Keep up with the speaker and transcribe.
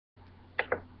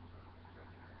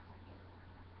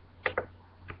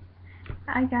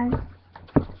Hi guys.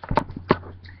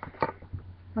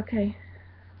 Okay.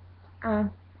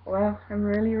 Well, I'm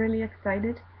really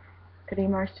excited. Today,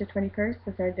 March the 21st,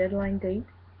 is our deadline date.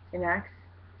 In Acts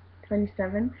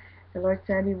 27, the Lord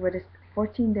said He would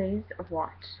 14 days of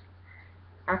watch.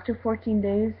 After 14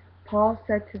 days, Paul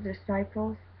said to the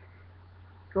disciples,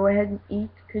 "Go ahead and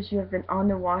eat, because you have been on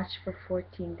the watch for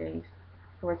 14 days."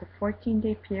 It was a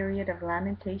 14-day period of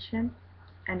lamentation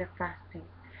and of fasting.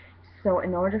 So,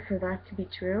 in order for that to be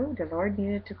true, the Lord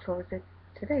needed to close it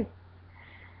today.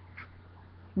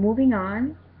 Moving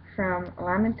on from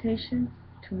lamentation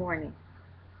to mourning.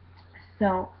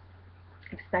 So,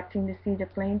 expecting to see the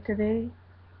plane today.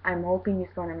 I'm hoping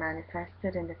He's going to manifest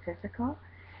it in the physical.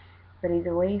 But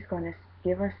either way, He's going to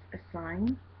give us a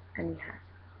sign, and He has.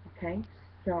 Okay?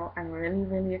 So, I'm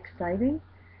really excited.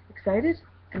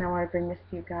 And I want to bring this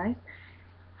to you guys.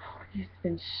 He's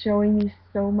been showing me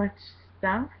so much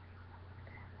stuff.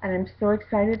 And I'm so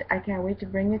excited. I can't wait to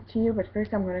bring it to you. But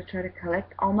first I'm going to try to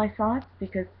collect all my thoughts,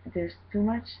 because there's too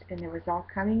much and it was all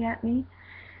coming at me.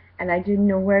 And I didn't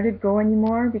know where to go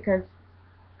anymore, because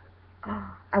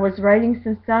I was writing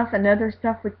some stuff and other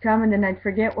stuff would come and then I'd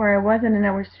forget where I was, and then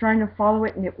I was trying to follow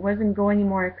it and it wasn't going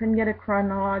anymore. I couldn't get a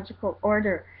chronological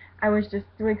order. I was just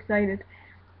too excited.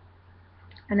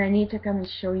 And I need to come and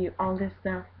show you all this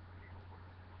stuff.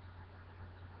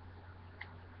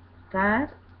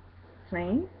 That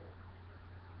plane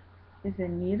is a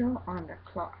needle on the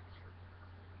cloth.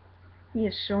 He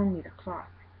has shown me the cloth.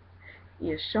 He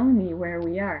has shown me where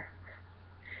we are.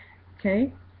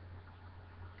 Okay?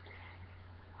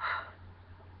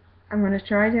 I'm going to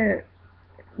try to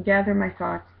gather my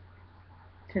thoughts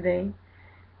today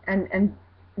and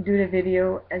do the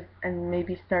video and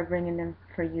maybe start bringing them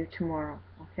for you tomorrow.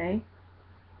 Okay?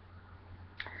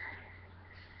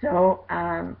 So,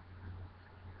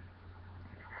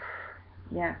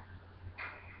 yeah.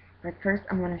 But first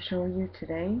I'm going to show you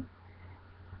today,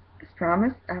 as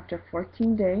promised, after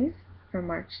 14 days, from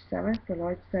March 7th, the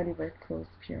Lord said He would close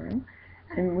Purim,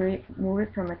 and we move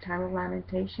it from a time of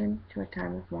lamentation to a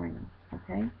time of mourning.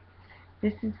 Okay?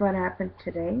 This is what happened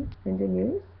today in the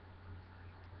news.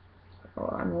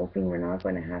 Oh, I'm hoping we're not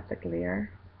going to have the glare.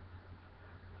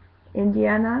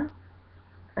 Indiana,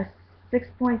 a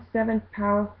 6.7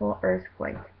 powerful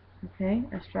earthquake. Okay?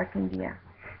 Has struck India.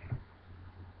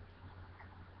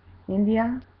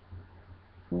 Indian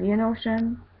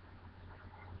Ocean.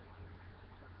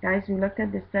 Guys, we looked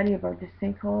at the study about the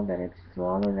sinkhole that had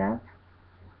swallowed up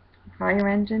a fire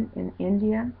engine in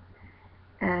India,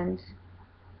 and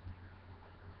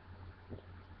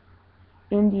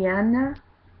Indiana,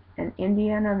 and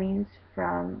Indiana means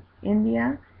from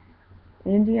India.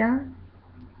 India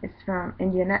is from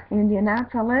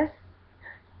Indianapolis.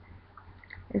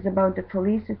 Is about the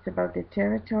police, it's about the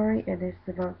territory, it is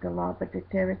about the law, but the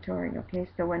territory. Okay,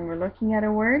 so when we're looking at a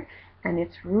word and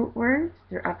its root words,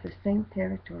 they're of the same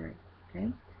territory.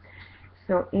 Okay,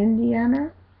 so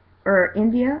Indiana, or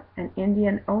India and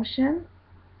Indian Ocean,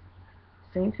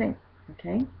 same thing.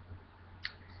 Okay,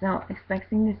 so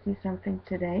expecting to see something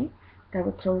today that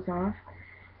would close off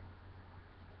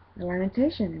the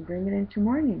lamentation and bring it into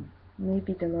mourning.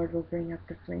 Maybe the Lord will bring up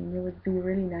the flame. It would be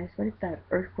really nice. What if that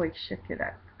earthquake shook it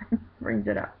up? Brings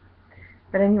it up.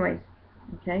 But anyways,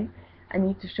 okay, I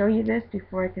need to show you this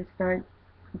before I can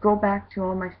go back to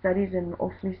all my studies and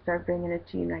hopefully start bringing it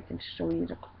to you, and I can show you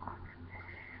the clock.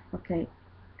 Okay,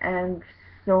 and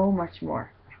so much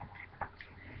more.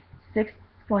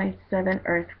 6.7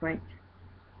 earthquake.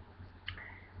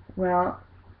 Well,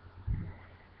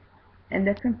 in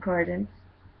the concordance,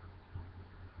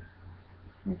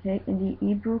 okay, in the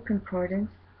Hebrew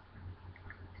concordance,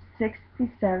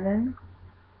 67,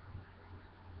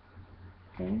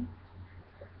 okay,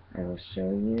 I will show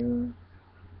you.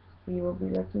 We will be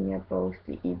looking at both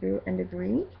the Hebrew and the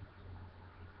Greek.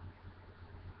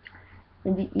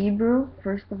 In the Hebrew,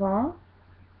 first of all,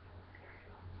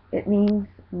 it means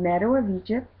meadow of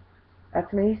Egypt, a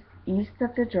place east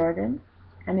of the Jordan,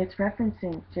 and it's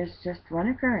referencing just one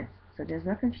occurrence, so there's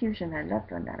no confusion. I love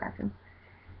when that happens.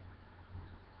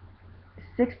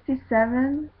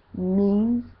 67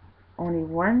 means only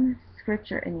one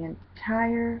scripture in the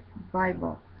entire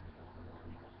Bible.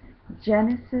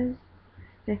 Genesis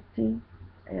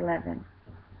 50:11.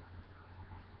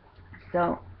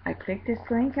 So I click this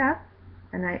link up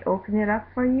and I open it up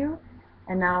for you,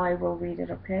 and now I will read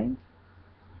it. Okay?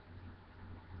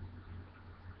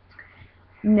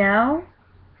 Now,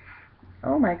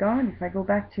 oh my God, if I go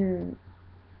back to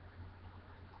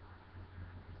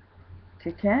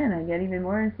 10, I get even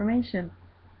more information.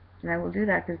 And I will do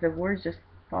that because the words just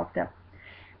popped up.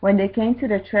 When they came to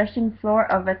the threshing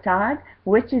floor of Atad,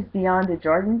 which is beyond the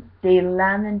Jordan, they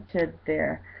lamented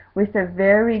there with a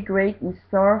very great and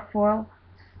sorrowful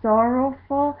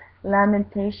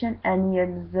lamentation, and he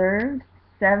observed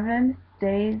 7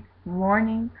 days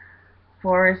mourning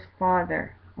for his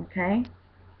father. Okay?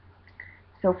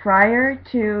 So prior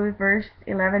to verse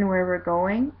 11 where we're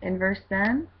going, in verse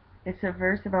 10, it's a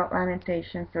verse about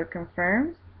lamentation, so it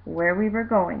confirms where we were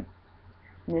going.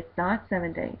 And it's not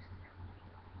 7 days.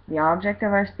 The object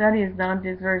of our study is not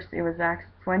this verse. It was Acts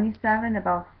 27,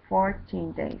 about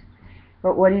 14 days.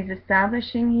 But what he's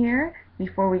establishing here,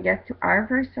 before we get to our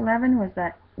verse 11, was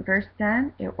that verse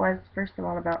 10, it was first of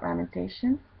all about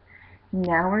lamentation.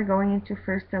 Now we're going into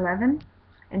verse 11,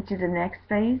 into the next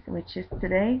phase, which is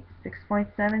today,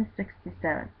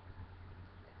 6.767.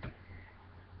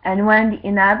 And when the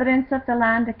inhabitants of the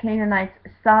land, the Canaanites,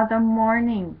 saw the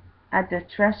mourning at the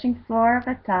threshing floor of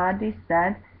Atad, they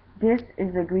said, "This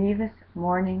is a grievous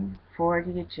mourning for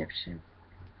the Egyptians."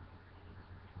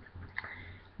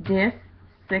 This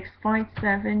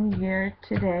 6.7 here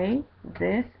today,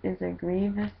 this is a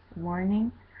grievous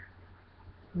mourning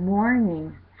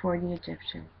for the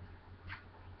Egyptians.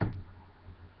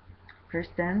 Verse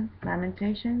 10,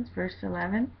 Lamentations. Verse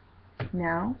 11,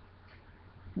 now,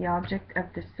 the object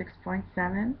of the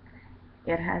 6.7,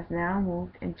 it has now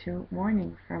moved into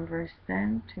mourning from verse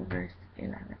 10 to verse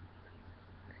 11.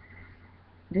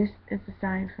 This is a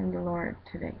sign from the Lord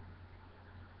today.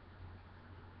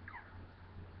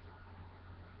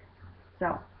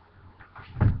 So,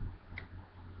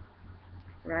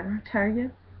 right on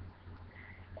target,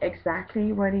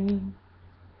 exactly what he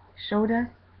showed us,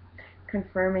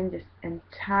 confirming this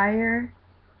entire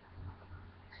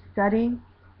study.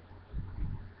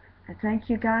 I thank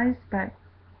you guys, but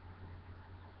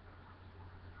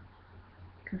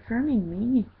confirming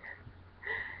me.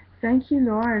 Thank you,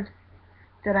 Lord,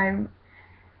 that I'm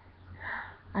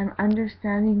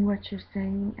understanding what you're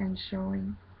saying and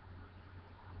showing,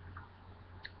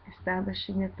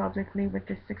 establishing it publicly with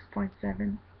the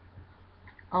 6.7.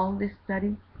 All this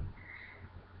study,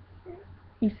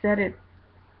 he said it,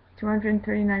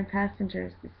 239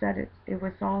 passengers, he said it, it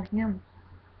was all him.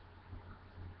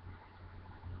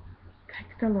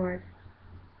 Thank the Lord.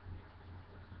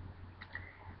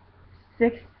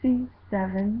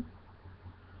 67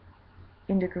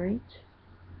 in the Greek,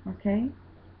 okay,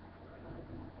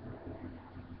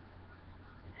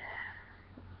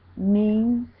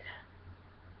 means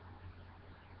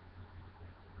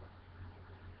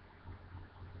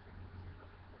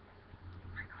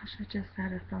I just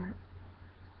had a thought.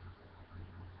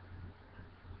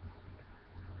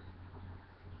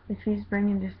 If he's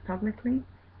bringing this publicly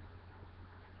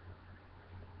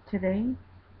today,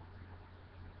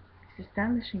 he's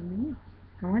establishing me.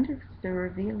 I wonder if it's the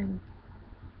revealing.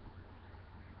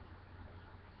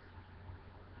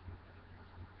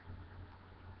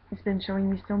 He's been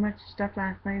showing me so much stuff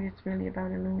last night, it's really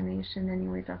about illumination.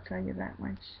 Anyways, I'll tell you that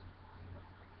much.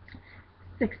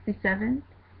 67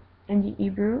 in the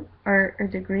Hebrew, or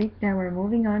the Greek. Now we're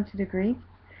moving on to the Greek.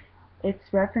 It's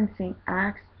referencing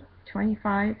Acts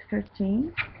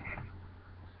 25:13.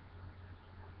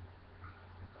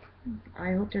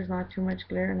 I hope there's not too much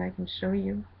glare and I can show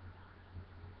you.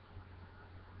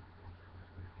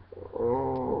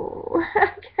 Oh,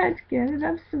 I can't get it.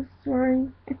 I'm so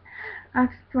sorry.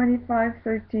 Acts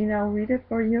 25:13. I'll read it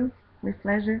for you with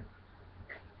pleasure.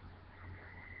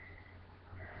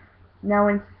 Now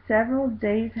when several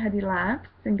days had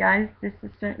elapsed, and guys, this is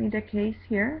certainly the case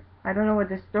here. I don't know what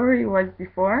the story was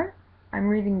before. I'm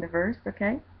reading the verse,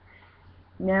 okay?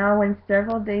 Now when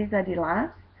several days had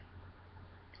elapsed,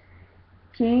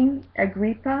 King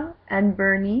Agrippa and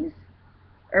Bernice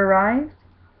arrived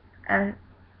at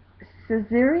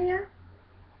Caesarea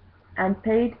and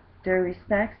paid their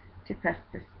respects to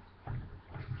Festus.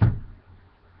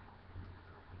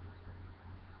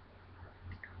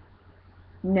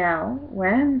 Now,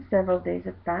 when several days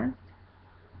had passed,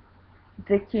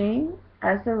 the king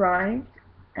has arrived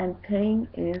and paying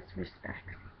his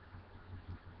respects.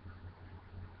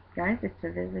 Guys, it's a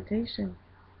visitation.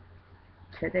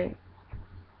 Today.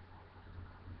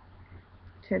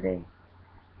 Today.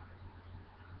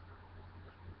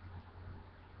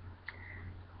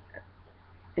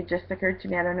 It just occurred to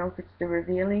me, I don't know if it's the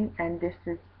revealing and this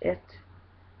is it.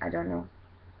 I don't know.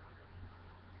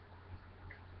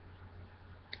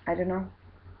 I don't know.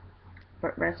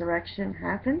 But resurrection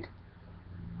happened.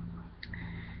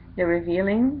 The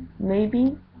revealing,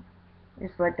 maybe,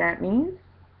 is what that means.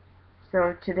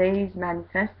 So today is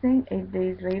manifesting, 8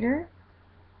 days later.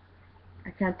 I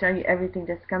can't tell you everything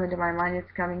that's coming to my mind.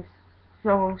 It's coming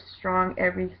so strong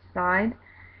every side.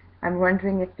 I'm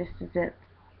wondering if this is it.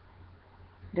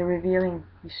 The revealing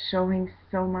is showing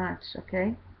so much,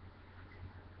 okay?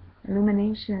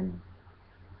 Illumination.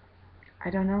 I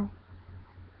don't know.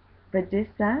 But this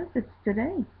says it's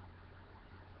today.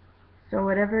 So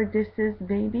whatever this is,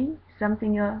 baby,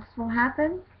 something else will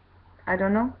happen. I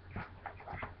don't know.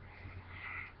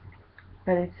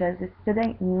 But it says it's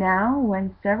today. Now,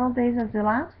 when several days have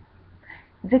elapsed,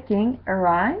 the king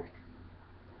arrived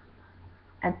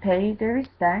and paid their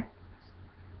respects,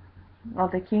 well,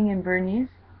 the king and Bernice,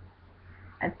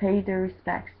 and paid their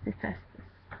respects to Festus.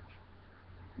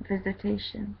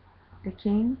 Visitation. The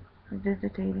king is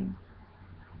visitating,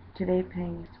 today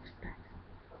paying his respects.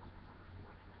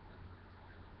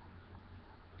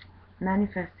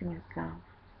 Manifesting himself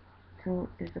through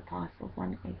his apostles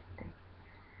on the 8th day.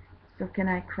 So can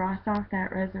I cross off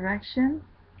that resurrection?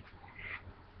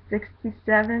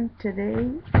 67 today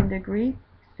in the Greek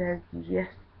says, yes,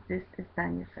 this is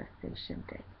manifestation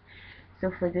day.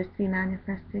 So for this be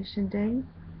manifestation day,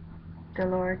 the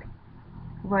Lord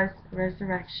was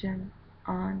resurrection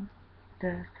on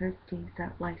the 13th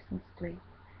at license plate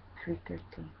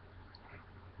 313.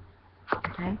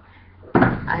 Okay?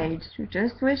 I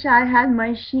just wish I had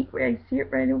my sheet where I see it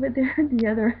right over there at the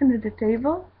other end of the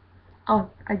table. Oh,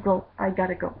 I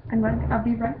gotta go. I'll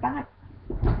be right back.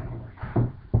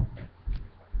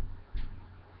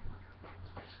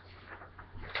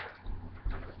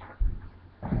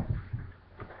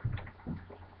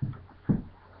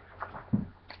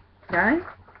 Guys,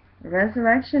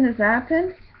 resurrection has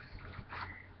happened.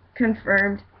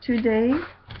 Confirmed today.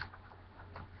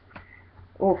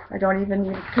 Oh, I don't even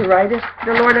need to write it.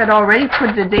 The Lord had already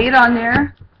put the date on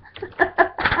there.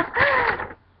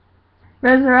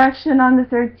 Resurrection on the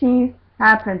 13th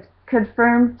happened.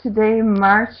 Confirmed today,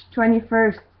 March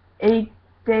 21st. 8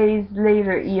 days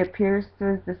later, he appears to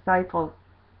his disciples.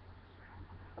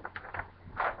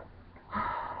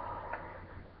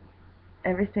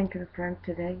 Everything confirmed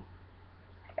today.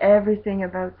 Everything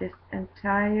about this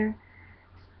entire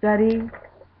study,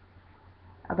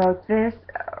 about this,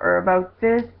 or about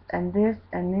this, and this,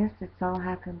 and this, it's all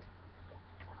happened.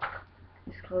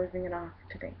 He's closing it off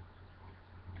today.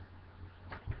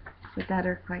 With that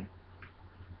earthquake.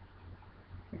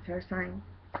 It's our sign.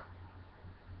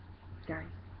 Guys.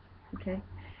 Okay?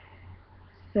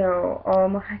 So, oh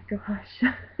my gosh.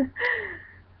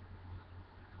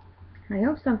 I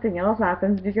hope something else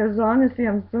happens because honestly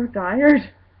I'm so tired.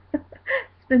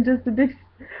 It's been just a big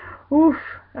oof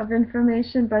of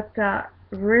information, but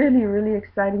really, really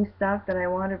exciting stuff that I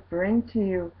want to bring to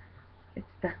you.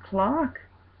 It's the clock.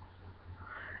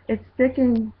 It's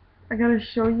ticking. I gotta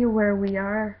show you where we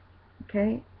are.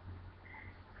 Okay?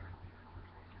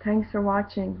 Thanks for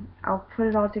watching. I'll put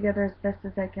it all together as best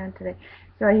as I can today.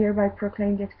 So I hereby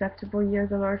proclaim the acceptable year of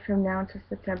the Lord from now until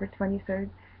September 23rd,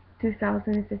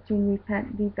 2015.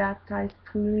 Repent, be baptized,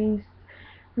 please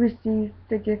receive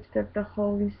the gift of the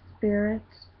Holy Spirit.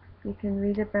 You can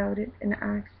read about it in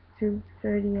Acts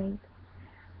 2:38.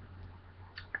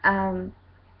 I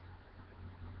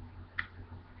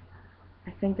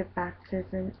think that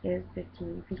baptism is the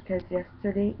key because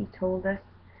yesterday he told us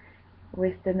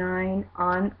with the 9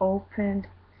 unopened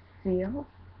seals.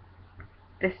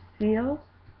 The seals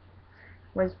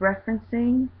was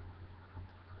referencing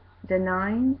the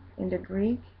 9 in the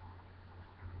Greek,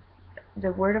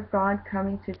 the word of God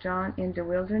coming to John in the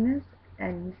wilderness,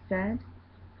 and he said,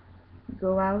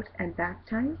 go out and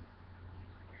baptize.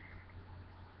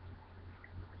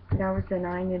 That was the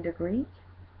 9 in the Greek,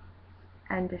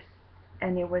 and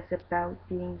it was about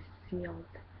being sealed.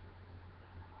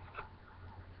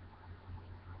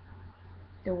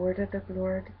 The word of the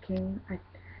Lord came.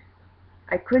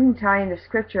 I couldn't tie in the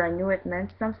scripture. I knew it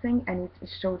meant something, and it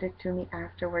showed it to me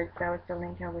afterwards. That was the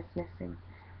link I was missing.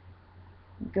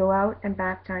 Go out and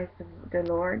baptize the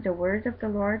Lord. The word of the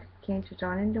Lord came to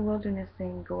John in the wilderness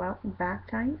saying, go out and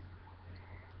baptize.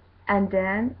 And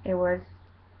then it was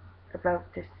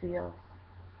about the seal.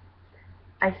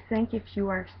 I think if you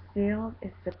are sealed,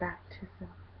 it's the baptism.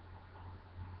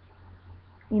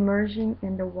 Immersion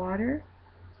in the water.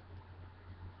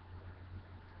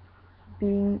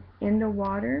 Being in the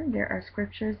water, there are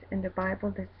scriptures in the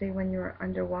Bible that say when you are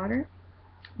underwater,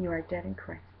 you are dead in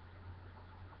Christ.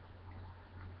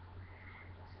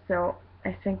 So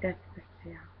I think that's the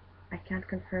seal. I can't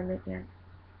confirm it yet.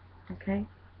 Okay?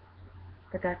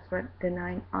 But that's what the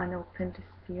 9 unopened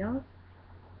seals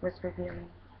was revealing.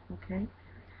 Okay?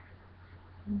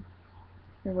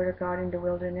 The word of God in the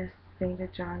wilderness saying to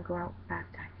John, go out,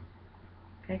 baptize.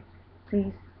 Okay?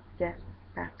 Please get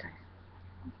baptized.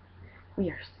 We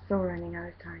are so running out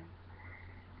of time.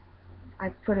 I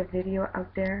put a video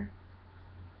out there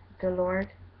the Lord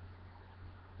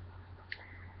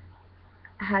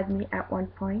had me at one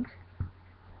point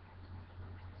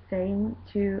saying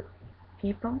to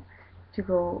people to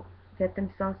go get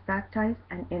themselves baptized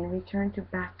and in return to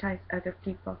baptize other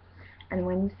people. And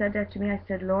when he said that to me, I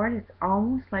said, Lord, it's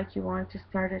almost like you want to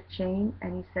start a chain.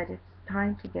 And he said, it's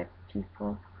time to get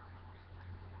people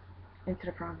into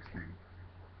the promised land.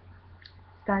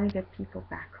 It's time to get people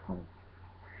back home.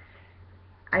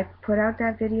 I've put out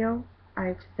that video.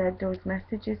 I've said those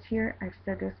messages here. I've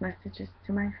said those messages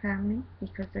to my family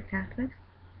because they're Catholics.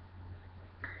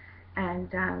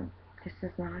 And this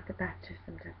is not the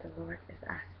baptism that the Lord is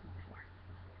asking for.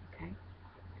 Okay?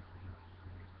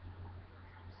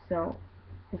 So,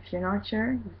 if you're not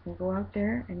sure, you can go out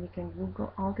there and you can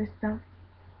Google all this stuff.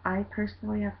 I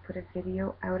personally have put a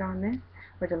video out on this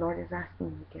where the Lord is asking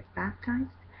you to get baptized.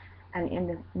 And in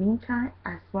the meantime,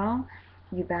 as well,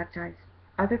 you baptize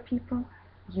other people.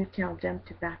 You tell them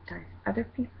to baptize other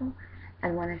people.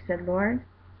 And when I said, Lord,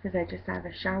 because I just have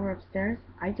a shower upstairs,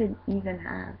 I didn't even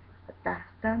have a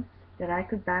bathtub that I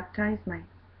could baptize my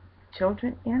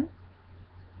children in.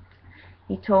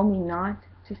 He told me not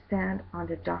to stand on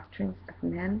the doctrines of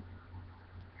men,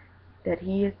 that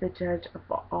he is the judge of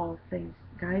all things.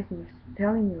 Guys, he's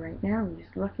telling you right now, he's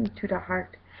looking to the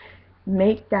heart.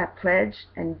 Make that pledge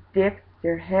and dip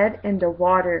your head in the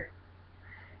water.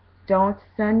 Don't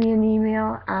send me an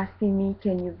email asking me,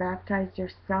 can you baptize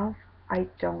yourself? I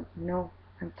don't know.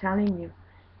 I'm telling you,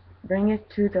 bring it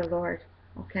to the Lord,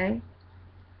 okay?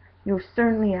 You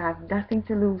certainly have nothing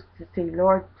to lose to say,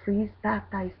 Lord, please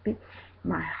baptize me.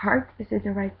 My heart is in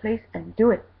the right place, and do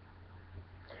it.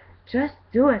 Just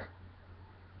do it.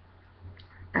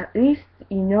 At least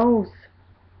he knows.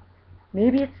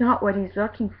 Maybe it's not what he's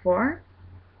looking for,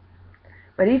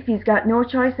 but if he's got no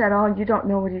choice at all, you don't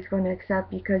know what he's going to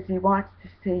accept because he wants to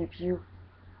save you.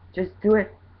 Just do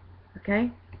it,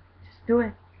 okay? Just do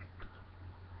it.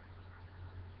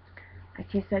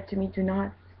 Like he said to me, do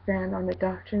not stand on the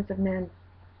doctrines of men.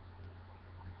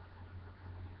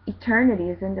 Eternity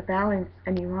is in the balance,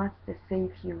 and he wants to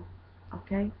save you,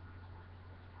 okay?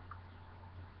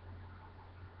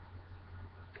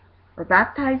 Or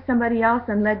baptize somebody else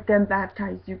and let them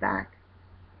baptize you back.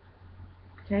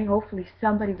 Okay, hopefully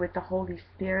somebody with the Holy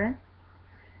Spirit.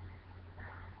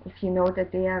 If you know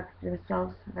that they have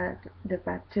themselves the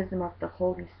baptism of the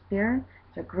Holy Spirit,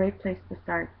 it's a great place to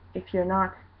start. If you're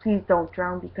not, please don't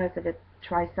drown because of it.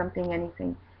 Try something,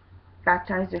 anything.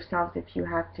 Baptize yourselves if you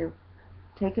have to.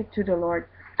 Take it to the Lord.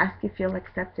 Ask if you'll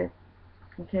accept it.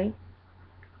 Okay?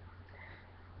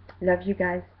 Love you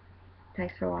guys.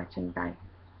 Thanks for watching. Bye.